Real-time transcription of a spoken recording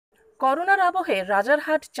করোনার আবহে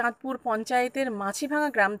রাজারহাট চাঁদপুর পঞ্চায়েতের মাছিভাঙা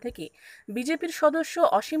গ্রাম থেকে বিজেপির সদস্য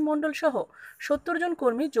অসীম মণ্ডল সহ ৭০ জন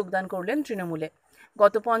কর্মী যোগদান করলেন তৃণমূলে।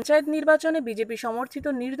 গত পঞ্চায়েত নির্বাচনে বিজেপি সমর্থিত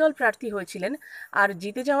নির্দল প্রার্থী হয়েছিলেন আর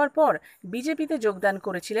জিতে যাওয়ার পর বিজেপিতে যোগদান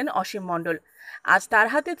করেছিলেন অসীম মণ্ডল। আজ তার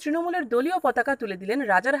হাতে তৃণমূলের দলীয় পতাকা তুলে দিলেন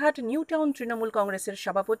রাজারহাট নিউ টাউন তৃণমূল কংগ্রেসের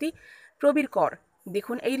সভাপতি প্রবীর কর।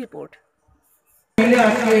 দেখুন এই রিপোর্ট।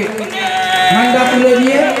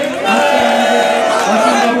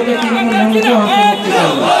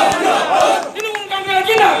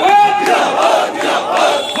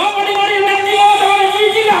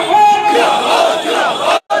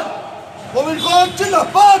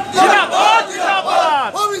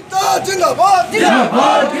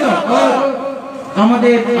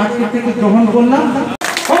 আমাদের আজকে থেকে গ্রহণ করলাম।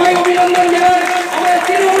 অভিনন্দন জানাই আমাদের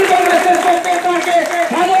তৃণমূল কংগ্রেসের পক্ষে তাকে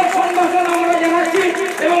সাদর সম্ভাষণ আমরা জানাচ্ছি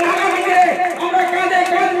এবং আগামী দিনে আমরা কাঁধে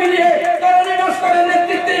কাঁধ মিলিয়ে তরুণী নস্করের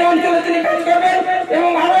নেতৃত্বে এই অঞ্চলে তিনি কাজ করবেন।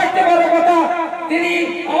 এবং আরো একটা বড় কথা, তিনি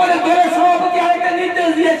আমাদের দলের সভাপতি আরেকটা নির্দেশ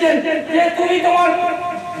দিয়েছেন যে তুমি তোমার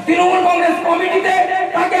তৃণমূল কংগ্রেস কমিটিতে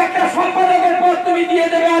তাকে একটা সম্পাদকের পদ তুমি দিয়ে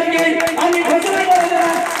দেবে। আজকে আমি ঘোষণা করে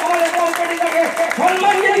দিলাম আমাদের কমিটি তাকে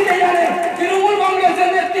সম্মান দিতে জানে। তৃণমূল কংগ্রেসের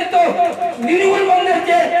নেতৃত্ব তৃণমূল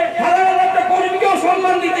কংগ্রেসকে সাধারণ একটা কর্মীকেও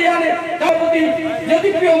সম্মান দিতে জানে। তার প্রতি যদি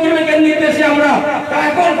প্রিয় বিবেকের নির্দেশে আমরা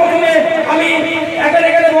এখন প্রথমে আমি এখানে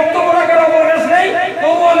বক্তব্য রাখার অবকাশ নেই,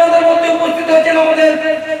 তবু আমাদের মধ্যে উপস্থিত হয়েছেন আমাদের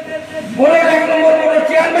বোর্ডের ১ নম্বর বোর্ডের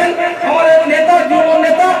চেয়ারম্যান, আমাদের নেতা, যুব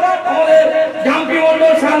নেতা, আমাদের জাম্পি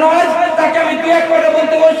মন্ডল শাহনওয়াজ, তাকে আমি দু এক কথা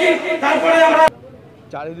বলতে বলছি। তারপরে আমরা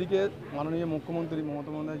চারিদিকে মাননীয় মুখ্যমন্ত্রী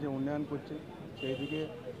মমতা বন্দ্যোপাধ্যায় যে উন্নয়ন করছে সেই দিকে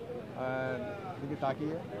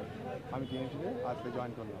তাকিয়ে আমি টিএমসিতে আজকে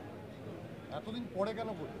জয়েন করলাম। এতদিন পরে কেন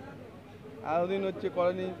করলেন? এতদিন হচ্ছে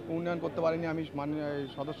করেনি, উন্নয়ন করতে পারিনি, আমি মাননীয়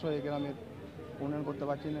সদস্য এই গ্রামের উন্নয়ন করতে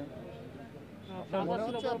পারছি না। মনে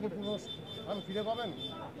হচ্ছে আপনি ফিরে পাবেন?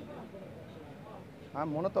 হ্যাঁ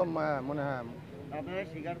মনে হ্যাঁ। আপনারা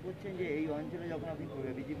স্বীকার করছেন যে এই অঞ্চলে যখন আপনি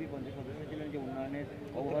বিজেপি পঞ্চায়েত সদস্য ছিলেন যে উন্নয়নের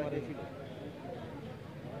অবহেলা ছিল?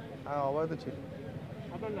 হ্যাঁ অবৈধ ছিল।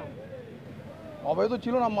 অবৈধ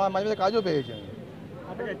ছিল না, মাঝে মাঝে কাজও পেয়েছি আমি।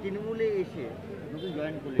 আচ্ছা, তৃণমূলে এসে নতুন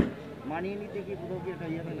জয়েন করলেন, মানিয়ে নিতে কি কোথাও কি একটা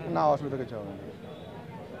ইয়ে হয় না? না, অসুবিধা কিছু হবে না।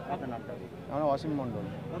 আপনার নামটা? আমার অসীম মণ্ডল।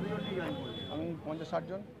 কতজন জয়েন করলেন? আমি ৫০-৬০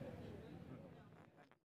 জন।